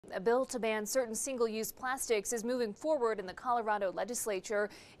A bill to ban certain single-use plastics is moving forward in the Colorado legislature.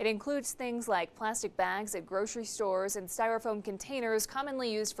 It includes things like plastic bags at grocery stores and styrofoam containers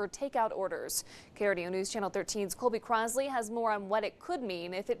commonly used for takeout orders. KRDO News Channel 13's Colby Crosley has more on what it could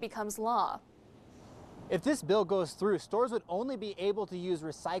mean if it becomes law. If this bill goes through, stores would only be able to use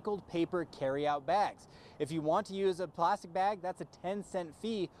recycled paper carryout bags. If you want to use a plastic bag, that's a 10-cent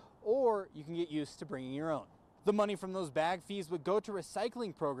fee, or you can get used to bringing your own. The money from those bag fees would go to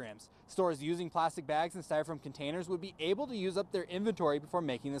recycling programs. Stores using plastic bags and styrofoam containers would be able to use up their inventory before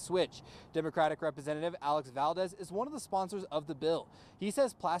making the switch. Democratic Representative Alex Valdez is one of the sponsors of the bill. He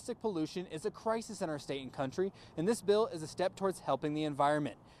says plastic pollution is a crisis in our state and country, and this bill is a step towards helping the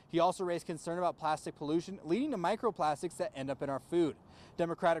environment. He also raised concern about plastic pollution leading to microplastics that end up in our food.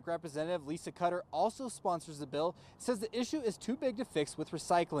 Democratic Representative Lisa Cutter also sponsors the bill, says the issue is too big to fix with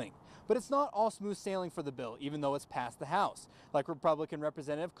recycling. But it's not all smooth sailing for the bill, even though it's passed the House, like Republican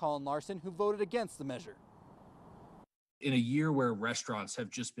Representative Colin Larson, who voted against the measure. In a year where restaurants have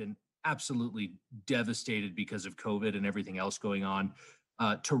just been absolutely devastated because of COVID and everything else going on,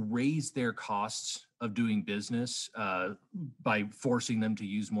 to raise their costs of doing business by forcing them to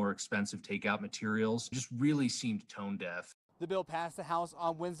use more expensive takeout materials just really seemed tone deaf. The bill passed the House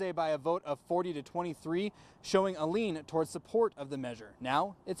on Wednesday by a vote of 40 to 23, showing a lean towards support of the measure.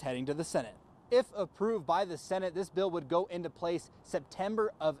 Now it's heading to the Senate. If approved by the Senate, this bill would go into place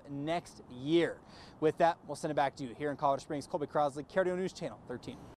September of next year. With that, we'll send it back to you here in Colorado Springs. Colby Crosley, KRDO News Channel 13.